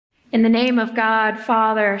In the name of God,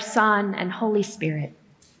 Father, Son, and Holy Spirit.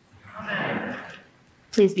 Amen.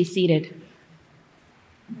 Please be seated.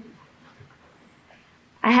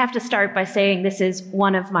 I have to start by saying this is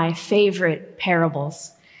one of my favorite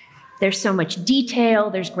parables. There's so much detail,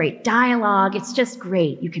 there's great dialogue, it's just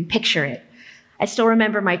great. You can picture it. I still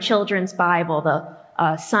remember my children's Bible,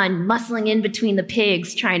 the son muscling in between the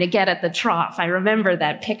pigs trying to get at the trough. I remember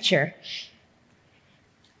that picture.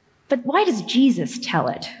 But why does Jesus tell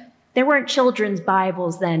it? There weren't children's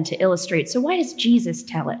Bibles then to illustrate, so why does Jesus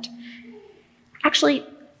tell it? Actually,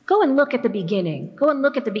 go and look at the beginning. Go and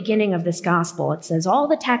look at the beginning of this gospel. It says, all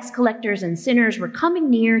the tax collectors and sinners were coming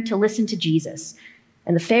near to listen to Jesus.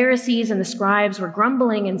 And the Pharisees and the scribes were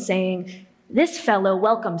grumbling and saying, this fellow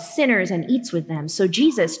welcomes sinners and eats with them. So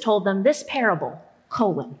Jesus told them this parable, :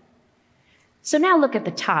 So now look at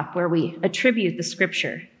the top where we attribute the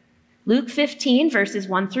scripture. Luke 15, verses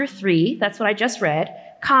 1 through 3, that's what I just read,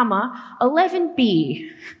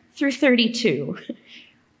 11b through 32.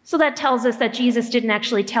 So that tells us that Jesus didn't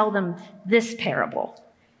actually tell them this parable.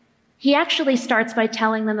 He actually starts by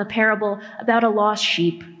telling them a parable about a lost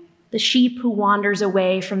sheep, the sheep who wanders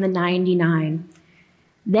away from the 99.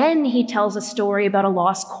 Then he tells a story about a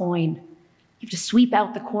lost coin. You have to sweep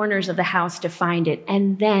out the corners of the house to find it.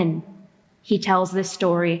 And then he tells this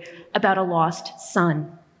story about a lost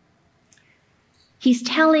son. He's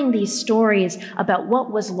telling these stories about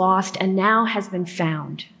what was lost and now has been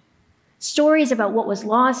found. Stories about what was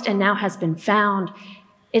lost and now has been found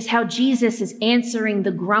is how Jesus is answering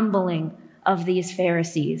the grumbling of these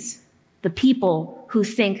Pharisees, the people who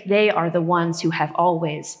think they are the ones who have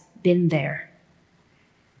always been there.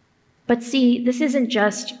 But see, this isn't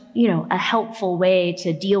just, a helpful way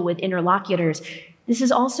to deal with interlocutors. This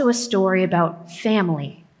is also a story about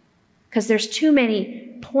family, because there's too many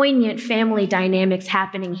poignant family dynamics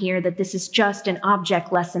happening here that this is just an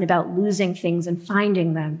object lesson about losing things and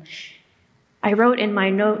finding them. I wrote in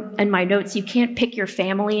my notes, you can't pick your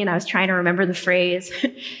family, and I was trying to remember the phrase.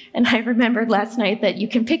 And I remembered last night that you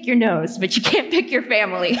can pick your nose, but you can't pick your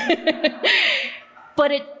family.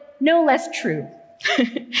 But it's no less true.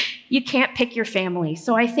 You can't pick your family.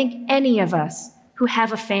 So I think any of us who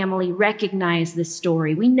have a family recognize this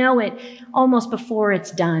story. We know it almost before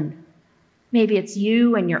it's done. Maybe it's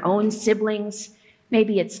you and your own siblings.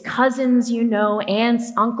 Maybe it's cousins,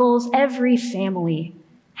 aunts, uncles. Every family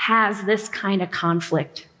has this kind of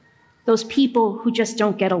conflict. Those people who just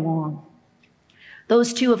don't get along.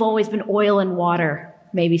 Those two have always been oil and water,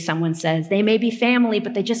 maybe someone says. They may be family,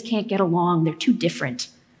 but they just can't get along. They're too different.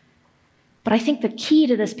 But I think the key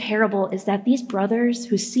to this parable is that these brothers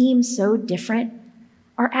who seem so different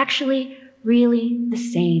are actually really the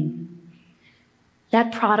same.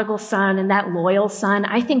 That prodigal son and that loyal son,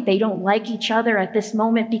 I think they don't like each other at this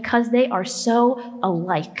moment because they are so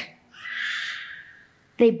alike.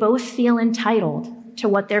 They both feel entitled to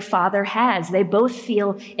what their father has. They both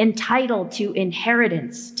feel entitled to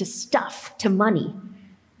inheritance, to stuff, to money.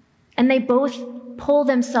 And they both pull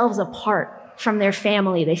themselves apart from their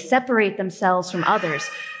family. They separate themselves from others.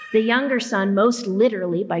 The younger son, most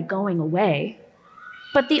literally, by going away,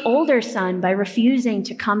 but the older son by refusing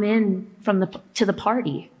to come in to the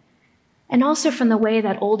party. And also from the way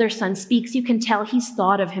that older son speaks, you can tell he's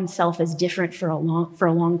thought of himself as different for a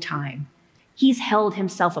long time. He's held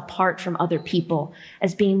himself apart from other people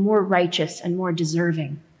as being more righteous and more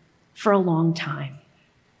deserving for a long time.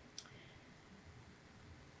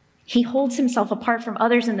 He holds himself apart from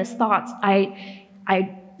others in this thought.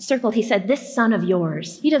 I circled, he said, this son of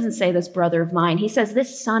yours. He doesn't say this brother of mine. He says,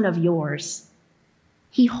 this son of yours.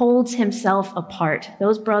 He holds himself apart.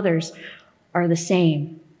 Those brothers are the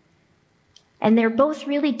same. And they're both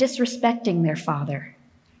really disrespecting their father.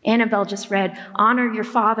 Annabelle just read, honor your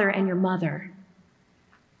father and your mother.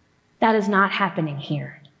 That is not happening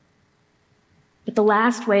here. But the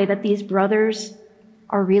last way that these brothers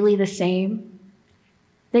are really the same,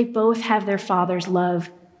 they both have their father's love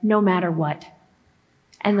no matter what.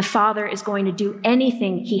 And the father is going to do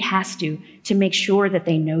anything he has to make sure that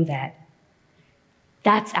they know that.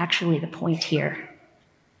 That's actually the point here.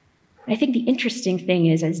 I think the interesting thing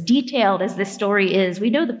is, as detailed as this story is, we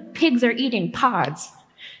know the pigs are eating pods.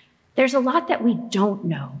 There's a lot that we don't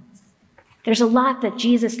know. There's a lot that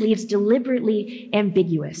Jesus leaves deliberately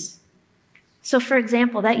ambiguous. So, for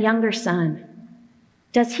example, that younger son,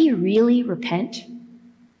 does he really repent?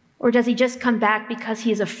 Or does he just come back because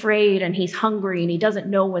he's afraid and he's hungry and he doesn't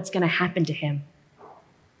know what's going to happen to him?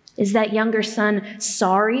 Is that younger son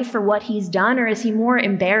sorry for what he's done, or is he more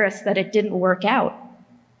embarrassed that it didn't work out?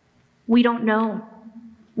 We don't know.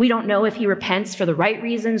 We don't know if he repents for the right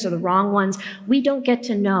reasons or the wrong ones. We don't get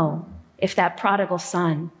to know if that prodigal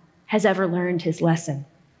son has ever learned his lesson.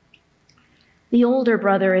 The older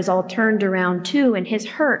brother is all turned around too in his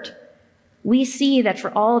hurt. We see that for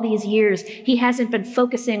all these years, he hasn't been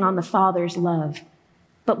focusing on the Father's love,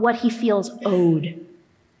 but what he feels owed.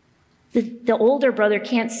 The older brother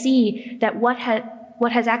can't see that what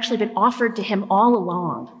has actually been offered to him all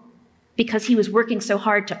along, because he was working so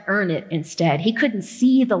hard to earn it instead. He couldn't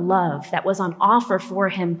see the love that was on offer for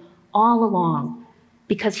him all along,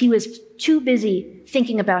 because he was too busy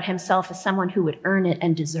thinking about himself as someone who would earn it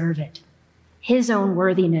and deserve it. His own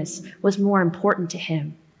worthiness was more important to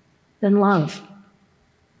him than love.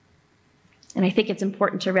 And I think it's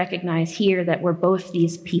important to recognize here that we're both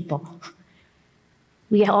these people.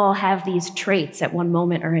 We all have these traits at one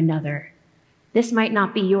moment or another. This might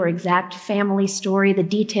not be your exact family story. The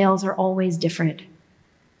details are always different,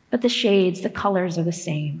 but the shades, the colors are the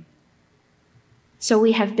same. So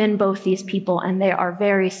we have been both these people, and they are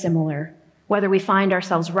very similar. Whether we find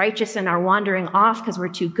ourselves righteous and are wandering off because we're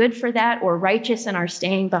too good for that, or righteous and are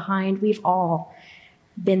staying behind, we've all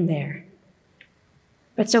been there.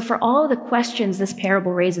 But so for all the questions this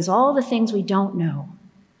parable raises, all the things we don't know,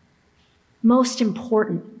 most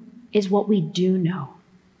important is what we do know.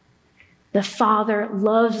 The Father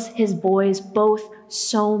loves his boys both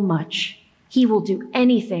so much. He will do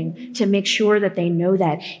anything to make sure that they know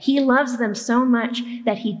that. He loves them so much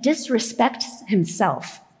that he disrespects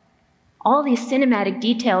himself. All these cinematic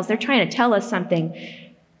details, they're trying to tell us something.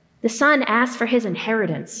 The son asks for his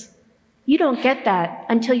inheritance. You don't get that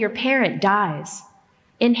until your parent dies.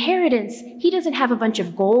 Inheritance, he doesn't have a bunch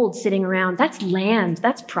of gold sitting around. That's land,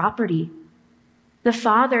 that's property. The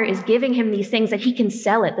Father is giving him these things that he can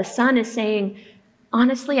sell it. The Son is saying,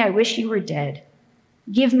 honestly, I wish you were dead.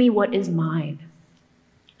 Give me what is mine.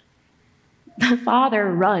 The Father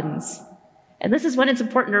runs. And this is when it's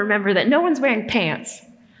important to remember that no one's wearing pants.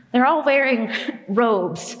 They're all wearing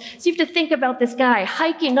robes. So you have to think about this guy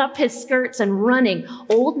hiking up his skirts and running.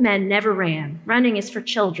 Old men never ran. Running is for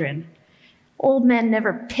children. Old men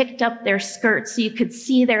never picked up their skirts so you could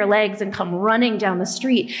see their legs and come running down the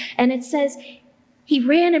street. And it says, he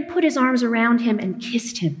ran and put his arms around him and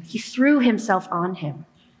kissed him. He threw himself on him.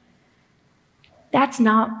 That's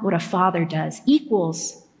not what a father does.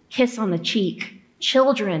 Equals kiss on the cheek.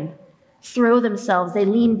 Children throw themselves. They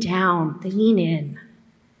lean down. They lean in.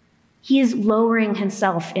 He is lowering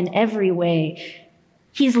himself in every way.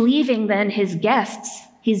 He's leaving then his guests.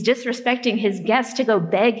 He's disrespecting his guests to go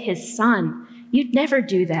beg his son. You'd never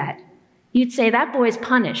do that. You'd say, that boy's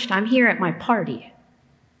punished. I'm here at my party.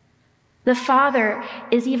 The Father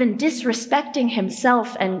is even disrespecting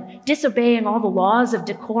himself and disobeying all the laws of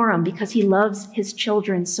decorum because he loves his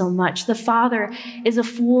children so much. The Father is a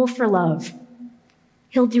fool for love.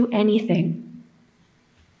 He'll do anything.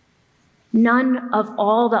 None of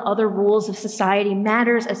all the other rules of society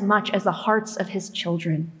matters as much as the hearts of his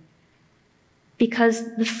children,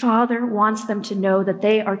 because the Father wants them to know that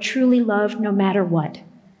they are truly loved no matter what.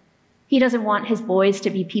 He doesn't want his boys to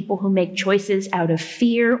be people who make choices out of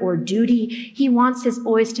fear or duty. He wants his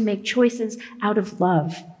boys to make choices out of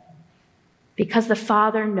love, because the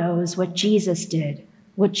Father knows what Jesus did,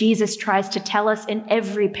 what Jesus tries to tell us in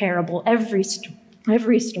every parable, every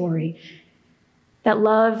story, that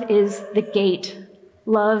love is the gate,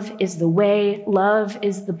 love is the way, love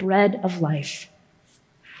is the bread of life.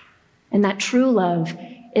 And that true love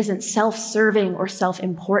isn't self-serving or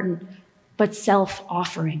self-important, but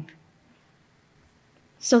self-offering.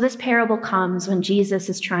 So this parable comes when Jesus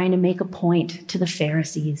is trying to make a point to the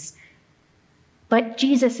Pharisees. But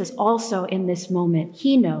Jesus is also in this moment,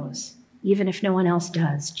 he knows, even if no one else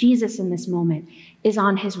does, Jesus in this moment is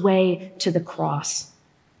on his way to the cross.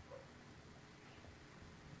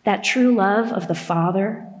 That true love of the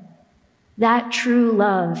Father, that true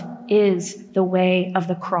love is the way of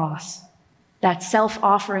the cross. That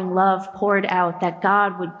self-offering love poured out, that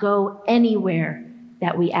God would go anywhere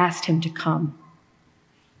that we asked him to come.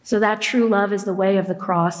 So that true love is the way of the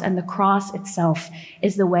cross, and the cross itself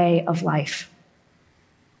is the way of life.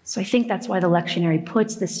 So I think that's why the lectionary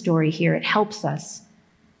puts this story here. It helps us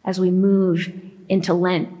as we move into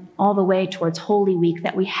Lent, all the way towards Holy Week,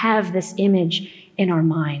 that we have this image in our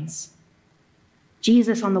minds.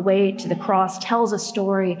 Jesus on the way to the cross tells a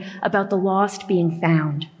story about the lost being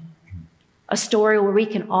found, a story where we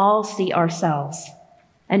can all see ourselves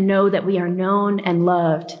and know that we are known and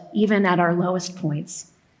loved, even at our lowest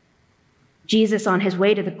points. Jesus, on his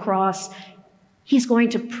way to the cross, he's going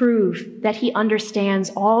to prove that he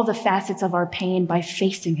understands all the facets of our pain by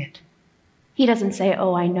facing it. He doesn't say,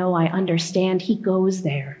 oh, I know, I understand. He goes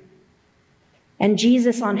there. And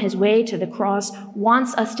Jesus, on his way to the cross,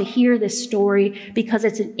 wants us to hear this story because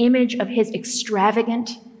it's an image of his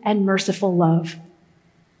extravagant and merciful love.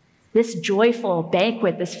 This joyful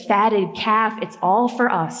banquet, this fatted calf, it's all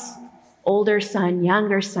for us. Older son,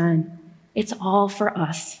 younger son, it's all for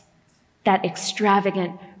us. That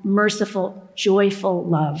extravagant, merciful, joyful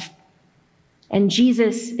love. And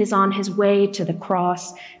Jesus is on his way to the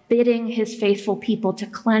cross, bidding his faithful people to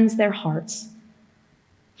cleanse their hearts.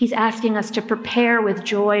 He's asking us to prepare with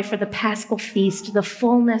joy for the Paschal feast, the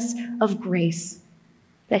fullness of grace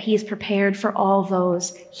that he has prepared for all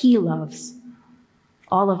those he loves.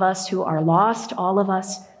 All of us who are lost, all of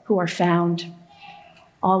us who are found,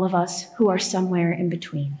 all of us who are somewhere in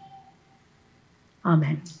between.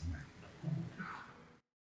 Amen.